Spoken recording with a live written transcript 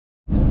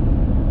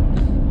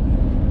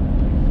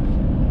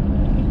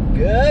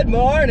Good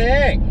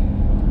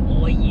morning.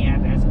 Oh yeah,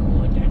 that's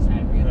good. That's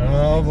really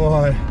Oh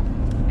boy.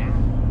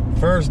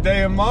 First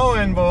day of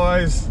mowing,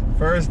 boys.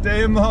 First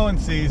day of mowing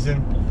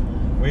season.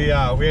 We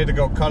had to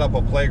go cut up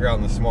a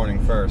playground this morning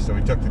first. So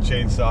we took the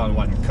chainsaw and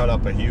went and cut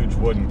up a huge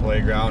wooden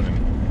playground,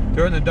 and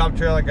during the dump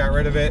trailer got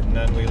rid of it, and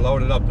then we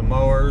loaded up the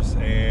mowers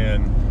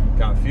and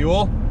got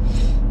fuel.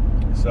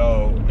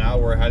 So now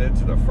we're headed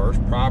to the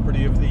first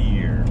property of the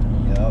year.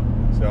 Yep.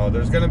 So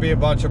there's going to be a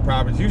bunch of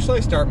properties. Usually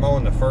I start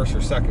mowing the first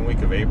or second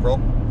week of April.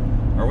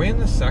 Are we in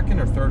the second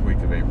or third week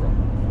of April?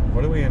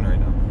 What are we in right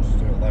now? It's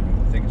the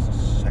 11th. I think it's the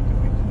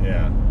second week.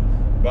 Yeah.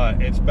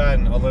 But it's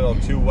been a little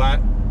too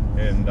wet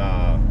and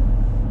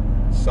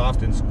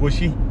soft and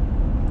squishy.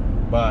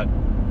 But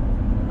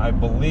I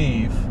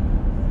believe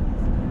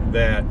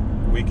that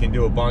we can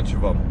do a bunch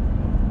of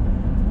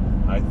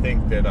them. I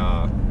think that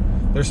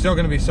there's still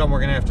going to be some we're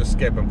going to have to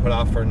skip and put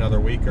off for another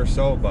week or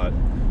so, but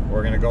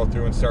we're going to go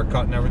through and start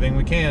cutting everything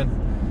we can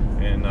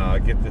and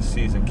get this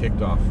season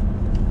kicked off.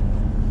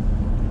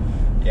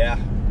 Yeah,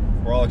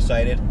 we're all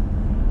excited.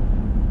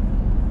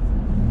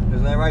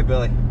 Isn't that right,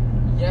 Billy?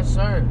 Yes,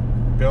 sir.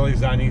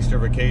 Billy's on Easter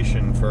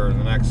vacation for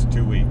the next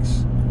 2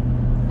 weeks.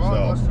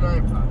 Oh, what's the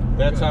name, Pop?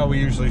 That's how we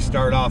usually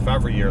start off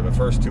every year. The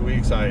first 2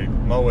 weeks I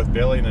mow with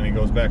Billy, and then he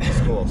goes back to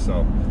school.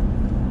 So,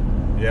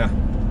 yeah,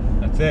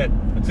 that's it.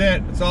 That's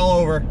it. It's all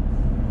over.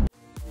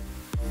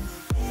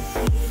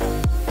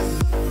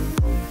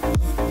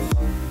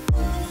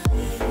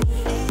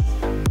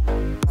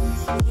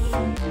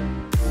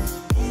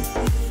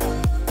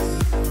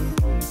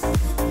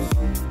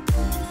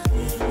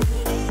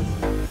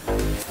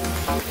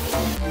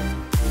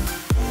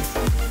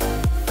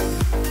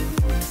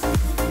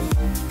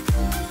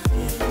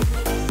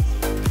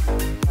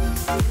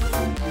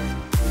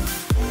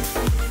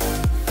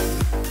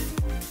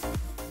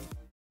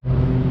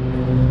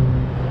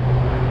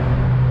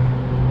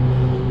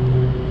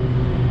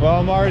 Well,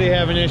 I'm already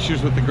having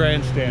issues with the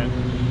grandstand.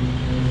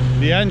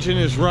 The engine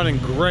is running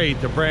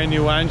great, the brand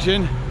new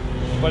engine,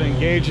 but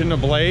engaging the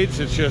blades,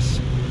 it's just,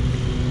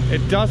 it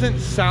doesn't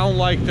sound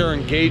like they're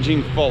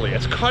engaging fully.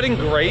 It's cutting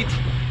great,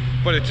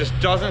 but it just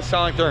doesn't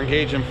sound like they're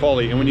engaging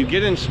fully. And when you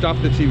get in stuff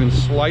that's even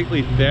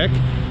slightly thick,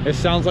 it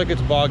sounds like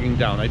it's bogging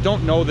down. I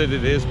don't know that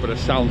it is, but it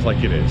sounds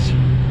like it is.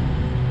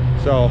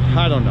 So,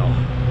 I don't know.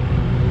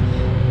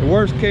 The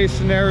worst case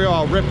scenario,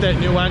 I'll rip that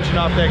new engine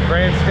off that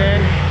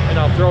grandstand and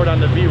I'll throw it on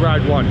the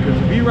V-Ride 1,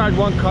 because the V-Ride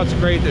 1 cuts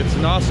great. It's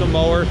an awesome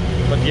mower,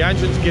 but the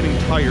engine's getting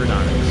tired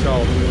on it. So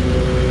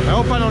I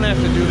hope I don't have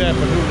to do that,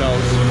 but who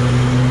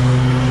knows.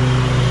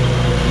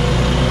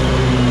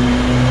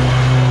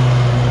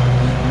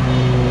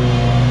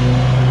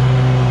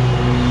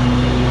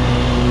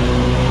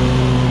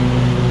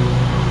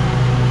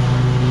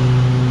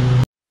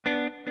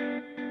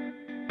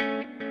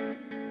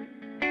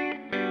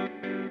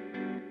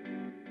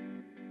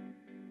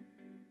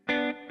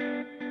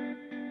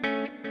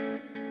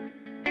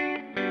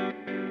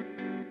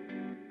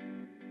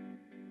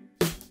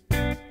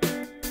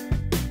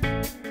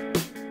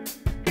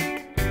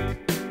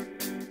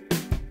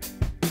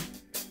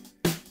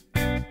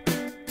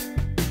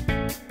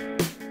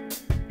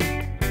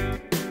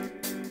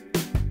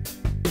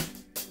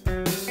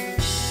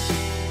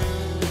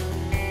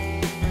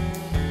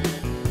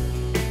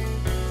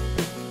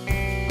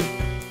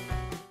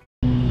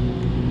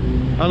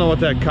 I don't know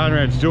what that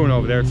Conrad's doing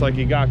over there. It's like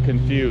he got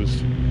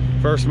confused.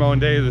 First mowing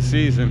day of the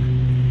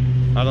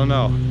season. I don't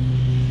know.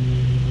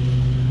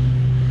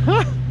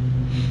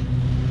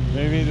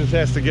 Maybe he just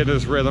has to get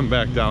his rhythm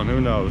back down.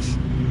 Who knows?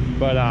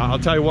 But I'll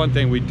tell you one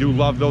thing. We do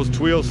love those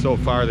wheels so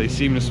far. They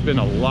seem to spin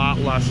a lot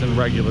less than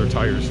regular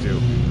tires do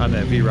on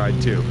that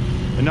V-Ride 2.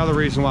 Another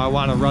reason why I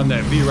want to run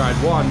that V-Ride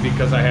 1,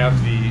 because I have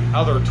the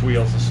other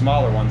wheels, the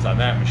smaller ones on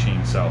that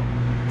machine. So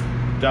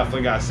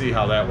definitely got to see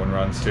how that one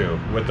runs too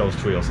with those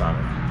wheels on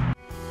it.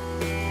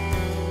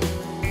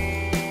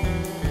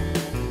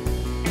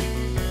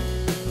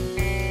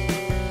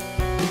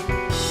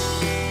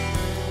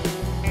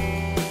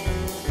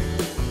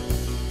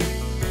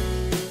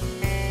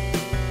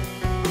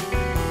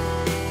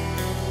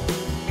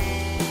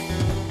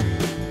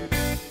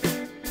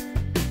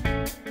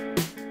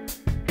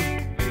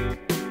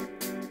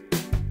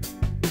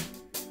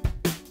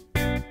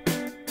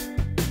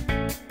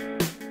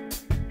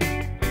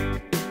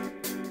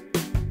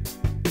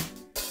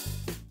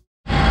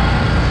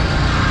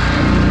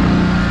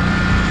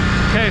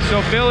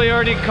 So Billy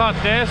already cut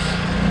this.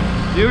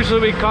 Usually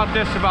we cut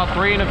this about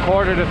 3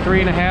 1/4 to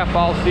 3 1/2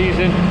 all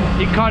season.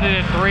 He cut it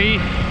at 3.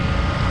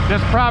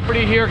 This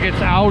property here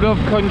gets out of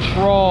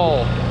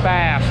control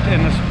fast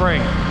in the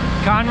spring.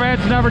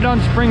 Conrad's never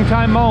done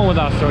springtime mowing with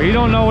us, so he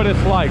don't know what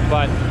it's like.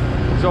 But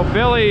so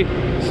Billy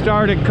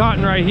started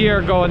cutting right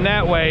here, going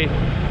that way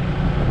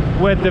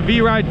with the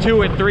V-Ride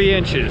 2 at 3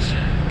 inches.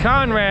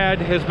 Conrad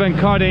has been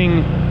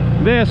cutting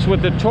this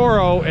with the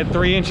Toro at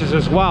 3 inches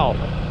as well.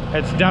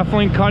 It's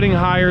definitely cutting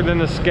higher than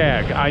the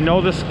Skag. I know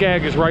the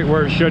Skag is right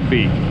where it should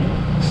be.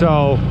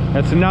 So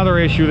that's another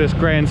issue this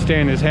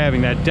grandstand is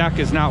having. That deck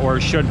is not where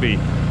it should be.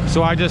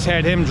 So I just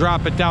had him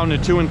drop it down to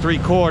 2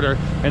 3/4,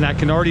 and I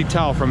can already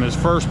tell from his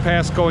first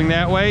pass going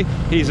that way,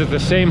 he's at the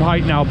same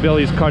height now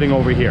Billy's cutting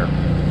over here.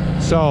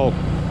 So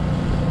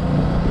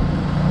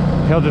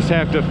he'll just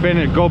have to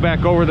finish, go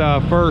back over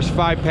the first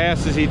 5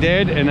 passes he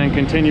did, and then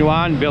continue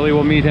on. Billy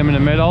will meet him in the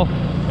middle,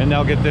 and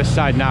they'll get this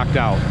side knocked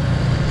out.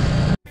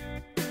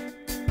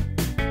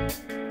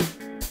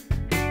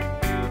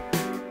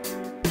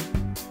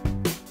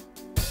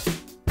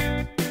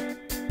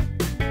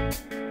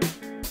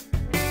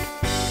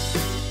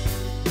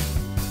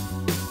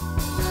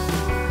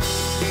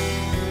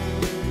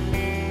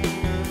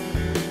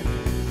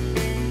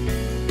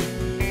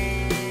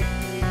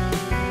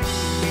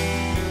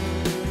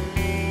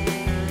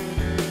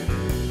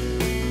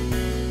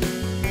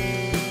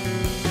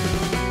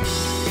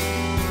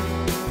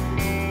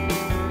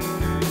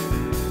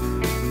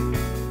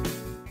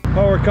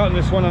 Oh, we're cutting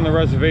this one on the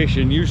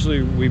reservation.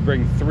 Usually we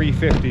bring 3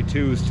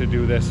 52s to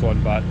do this one,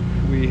 but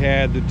we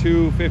had the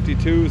 2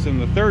 52s and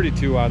the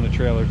 32 on the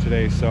trailer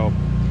today, so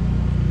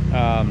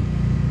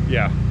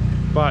yeah.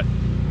 But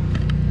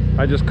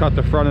I just cut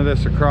the front of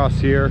this across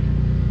here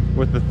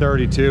with the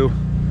 32.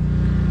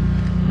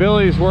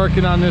 Billy's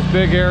working on this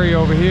big area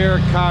over here.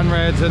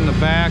 Conrad's in the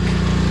back.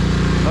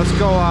 Let's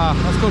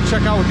go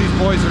check out what these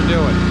boys are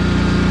doing.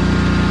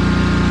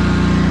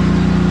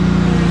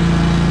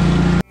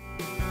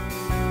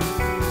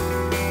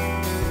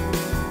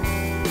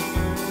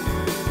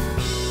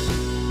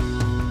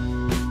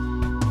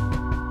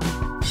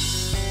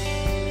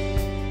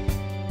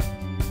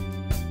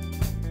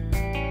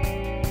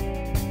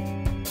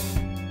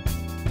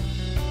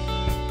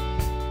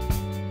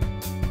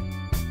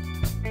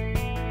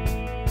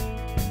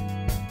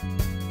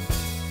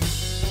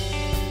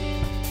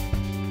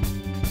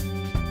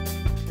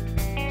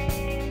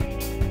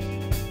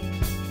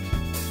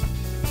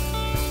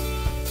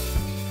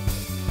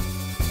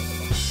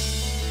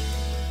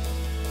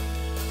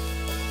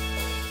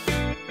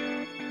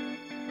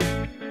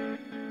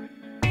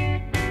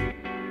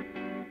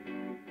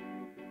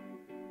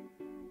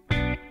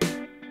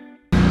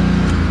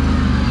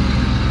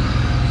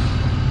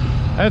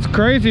 That's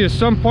crazy. At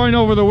some point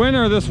over the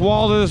winter, this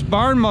wall of this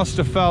barn must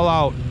have fell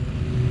out.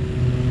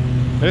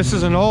 This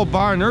is an old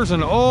barn. There's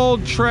an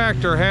old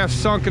tractor half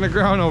sunk in the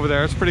ground over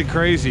there. It's pretty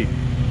crazy.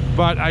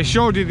 But I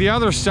showed you the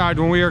other side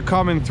when we were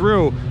coming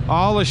through.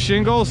 All the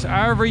shingles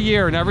every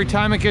year, and every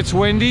time it gets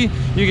windy,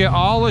 you get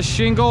all the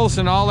shingles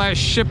and all that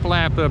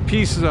shiplap, the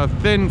pieces of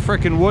thin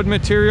freaking wood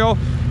material,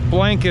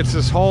 blankets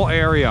this whole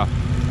area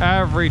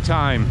every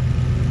time.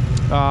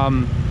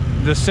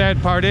 The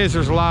sad part is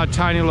there's a lot of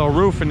tiny little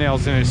roofing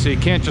nails in it, so you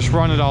can't just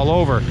run it all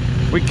over.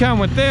 We can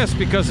with this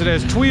because it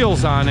has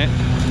wheels on it,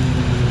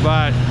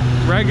 but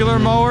regular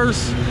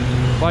mowers,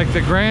 like the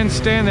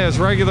Grandstand that has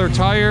regular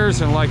tires,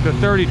 and like the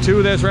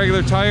 32 that has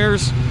regular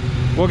tires,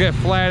 will get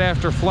flat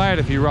after flat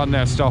if you run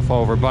that stuff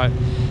over. But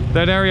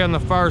that area on the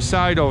far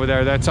side over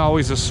there, that's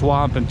always a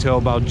swamp until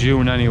about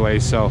June anyway,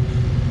 so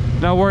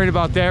not worried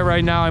about that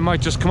right now. I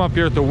might just come up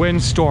here at the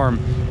windstorm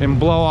and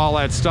blow all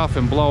that stuff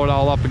and blow it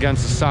all up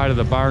against the side of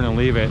the barn and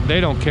leave it. They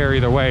don't care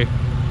either way.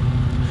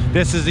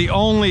 This is the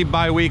only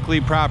bi-weekly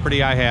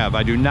property I have.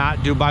 I do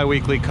not do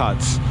bi-weekly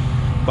cuts,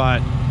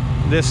 but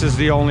this is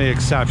the only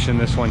exception,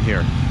 this one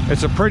here.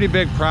 It's a pretty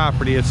big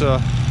property. It's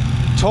a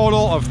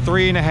total of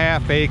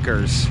 3.5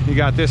 acres. You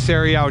got this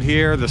area out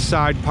here, the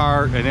side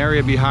part, an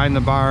area behind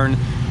the barn,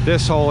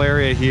 this whole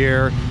area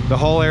here, the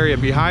whole area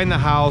behind the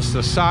house,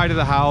 the side of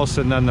the house,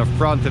 and then the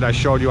front that I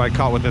showed you I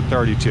cut with the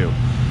 32.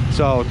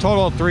 So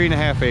total of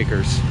 3.5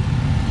 acres.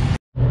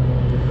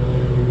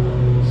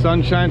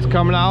 Sunshine's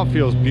coming out,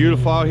 feels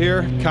beautiful out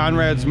here.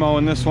 Conrad's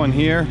mowing this one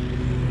here.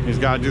 He's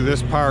got to do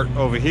this part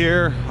over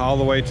here all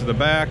the way to the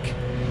back.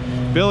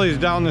 Billy's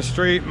down the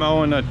street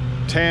mowing a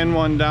tan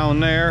one down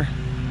there,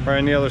 right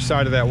on the other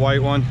side of that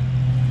white one.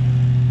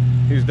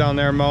 He's down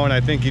there mowing. I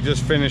think he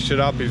just finished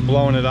it up. He's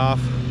blowing it off.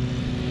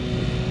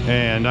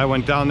 And I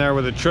went down there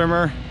with a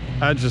trimmer,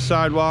 edge the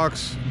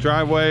sidewalks,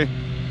 driveway,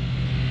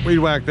 weed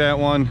whacked that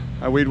one.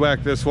 I weed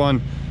whacked this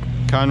one.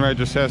 Conrad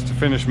just has to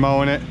finish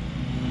mowing it.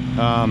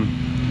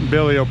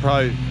 Billy will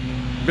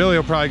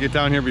probably get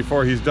down here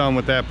before he's done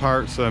with that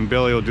part, so then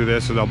Billy will do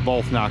this, so they'll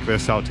both knock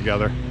this out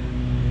together.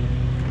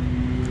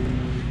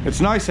 It's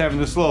nice having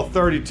this little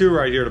 32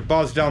 right here to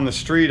buzz down the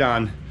street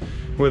on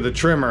with a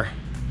trimmer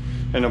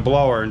and a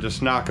blower and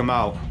just knock them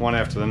out one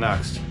after the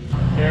next.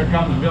 Here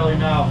comes Billy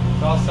now.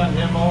 So I'll send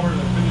him over to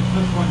finish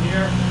this one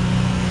here.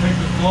 Take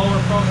the blower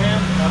from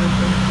him, let him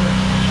finish it.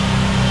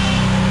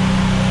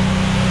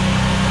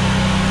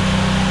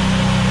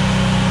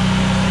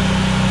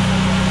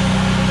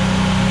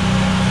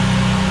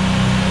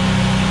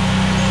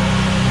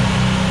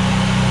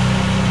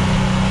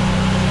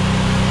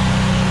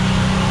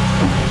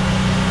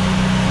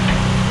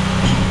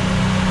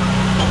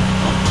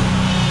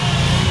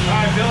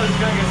 Alright, Billy's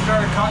gonna get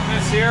started cutting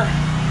this here.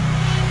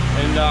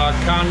 And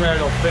Conrad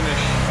will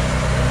finish.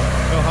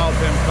 He'll help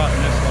him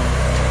cutting this one.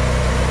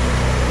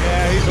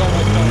 Yeah, he's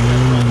almost done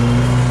this one.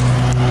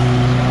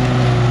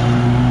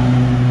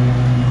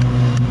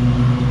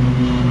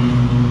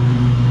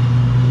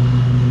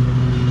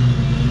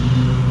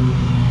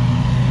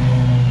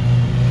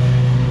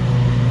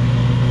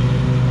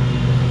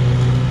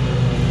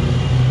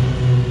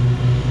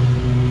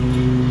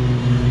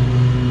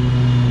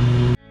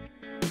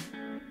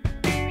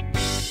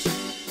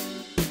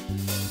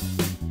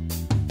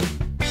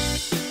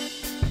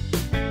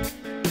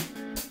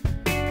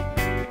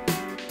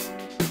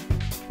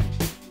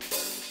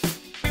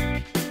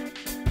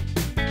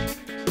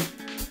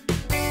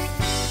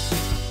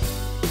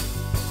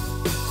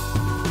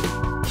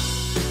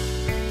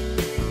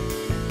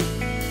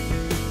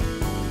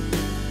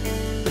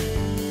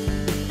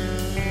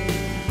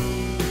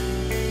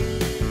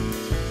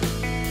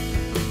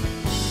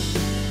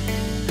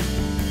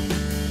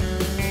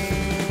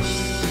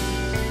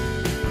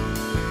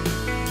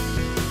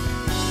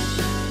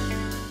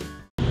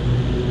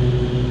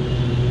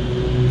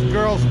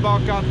 Daryl's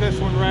about got this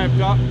one wrapped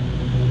up.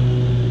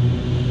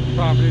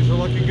 Properties are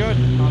looking good.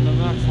 On to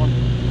the next one.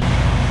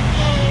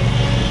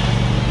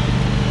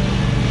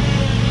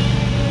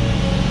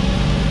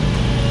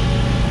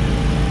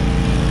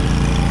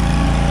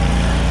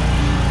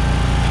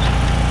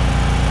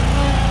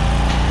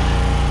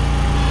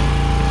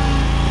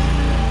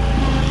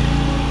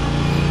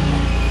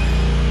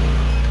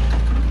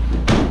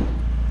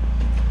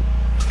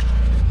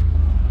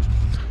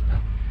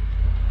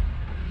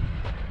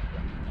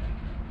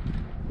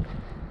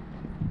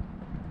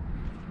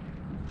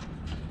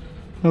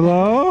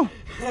 Hello?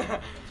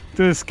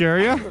 Did it scare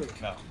you?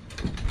 No.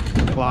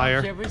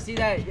 Liar. You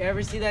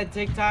ever see that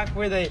TikTok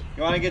where they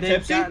You want to get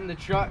tipsy? got in the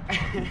truck?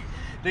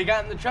 They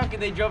got in the truck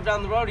and they drove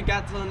down the road and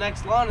got to the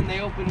next lawn and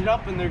they opened it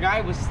up and their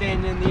guy was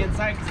standing in the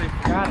inside because they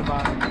forgot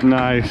about it.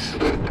 Nice.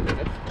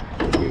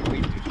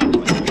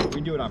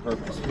 We do it on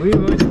purpose. We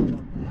would.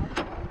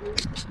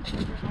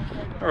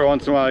 Every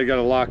once in a while you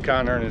gotta lock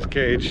Connor in his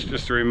cage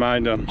just to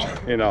remind him,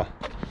 you know,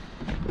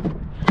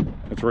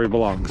 that's where he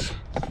belongs.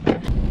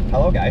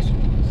 Hello, guys.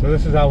 So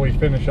this is how we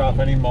finish off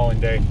any mowing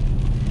day.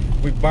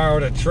 We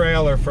borrowed a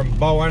trailer from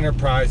Bow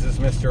Enterprises,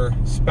 Mr.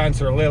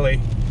 Spencer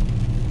Lilly,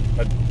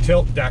 a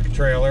tilt deck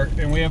trailer,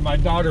 and we have my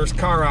daughter's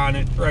car on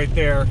it right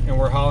there, and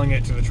we're hauling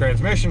it to the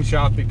transmission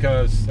shop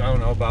because, I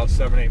don't know, about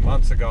 7-8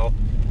 months ago,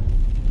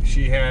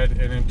 she had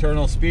an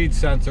internal speed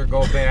sensor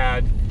go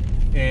bad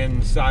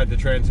inside the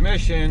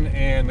transmission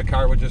and the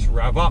car would just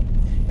rev up.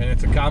 And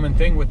it's a common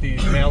thing with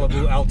these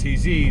Malibu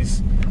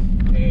LTZs.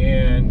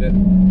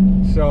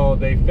 And so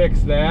they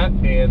fixed that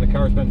and the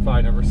car's been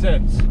fine ever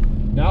since.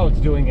 Now it's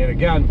doing it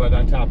again, but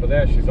on top of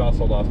that, she's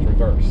also lost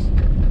reverse.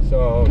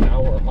 So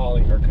now we're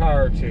hauling her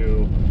car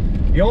to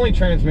the only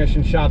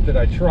transmission shop that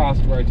I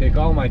trust, where I take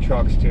all my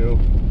trucks to,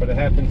 but it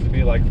happens to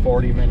be like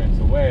 40 minutes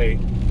away,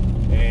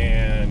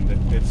 and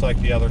it's like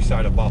the other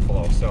side of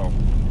Buffalo. So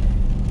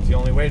it's the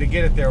only way to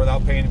get it there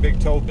without paying a big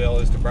tow bill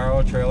is to borrow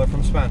a trailer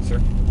from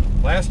Spencer.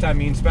 Last time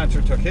me and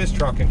Spencer took his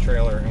truck and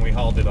trailer and we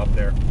hauled it up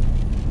there.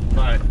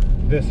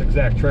 This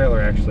exact trailer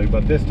actually,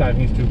 but this time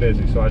he's too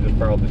busy, so I just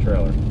borrowed the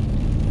trailer.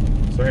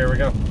 So here we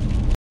go.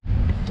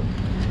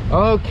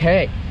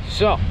 Okay,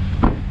 so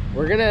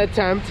we're gonna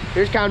attempt,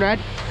 here's Conrad,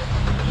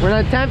 we're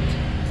gonna attempt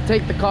to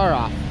take the car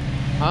off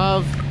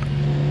of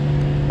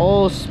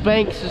old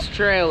Spanks'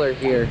 trailer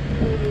here.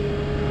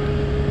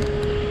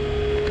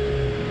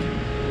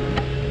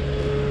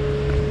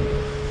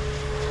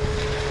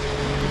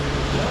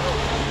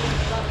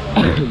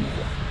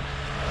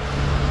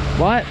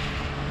 What?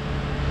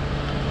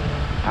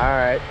 All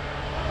right.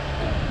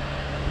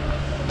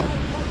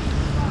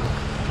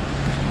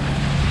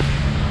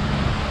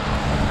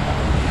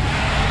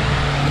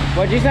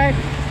 What'd you say?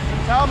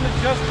 Tell them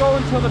to just go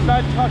until the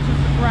bed touches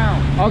the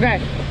ground. Okay.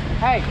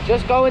 Hey,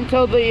 just go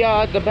until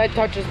the bed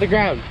touches the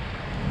ground.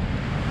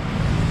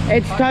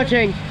 It's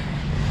touching.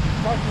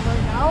 Touching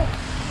right now?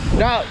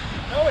 No.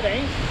 No, it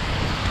ain't.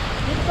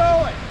 Keep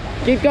going.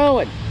 Keep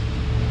going.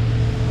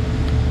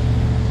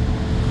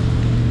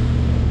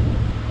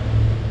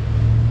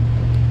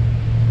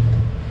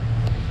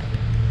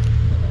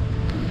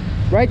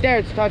 Right there,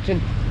 it's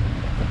touching.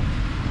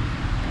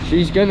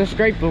 She's gonna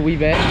scrape a wee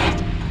bit.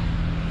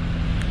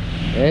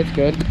 It's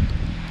good.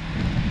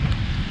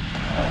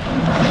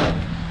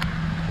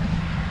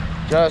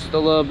 Just a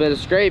little bit of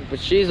scrape, but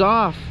she's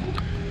off.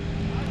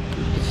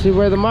 Let's see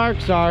where the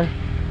marks are.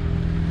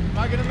 Am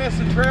I gonna miss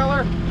the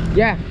trailer?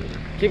 Yeah,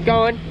 keep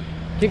going.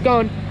 Keep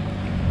going.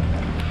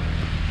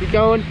 Keep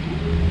going.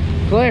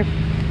 Clear.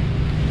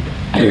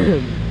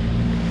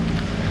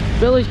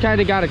 Billy's kind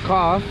of got a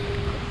cough,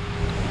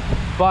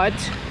 but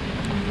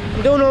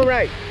I'm doing all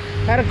right.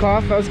 Had a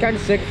cough. I was kind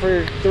of sick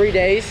for 3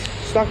 days.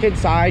 Stuck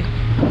inside.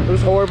 It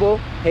was horrible.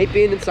 Hate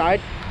being inside.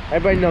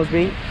 Everybody knows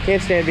me.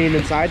 Can't stand being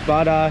inside.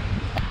 But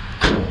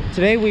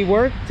today we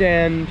worked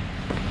and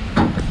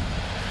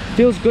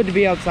feels good to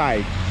be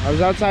outside. I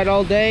was outside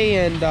all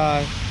day and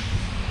I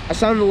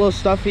sounded a little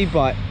stuffy,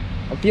 but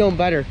I'm feeling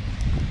better.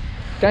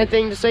 Got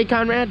anything to say,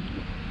 Conrad?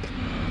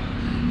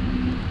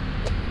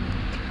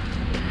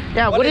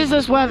 Yeah, what is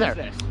this weather?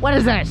 What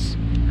is this?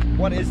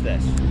 What is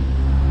this?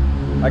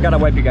 I gotta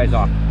wipe you guys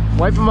off.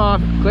 Wipe them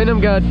off, clean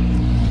them good.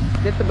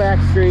 Get the back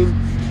screen.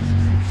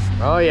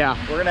 Oh yeah.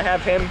 We're gonna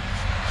have him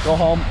go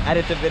home,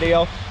 edit the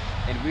video,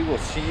 and we will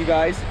see you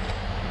guys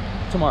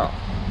tomorrow.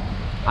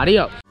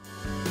 Adios.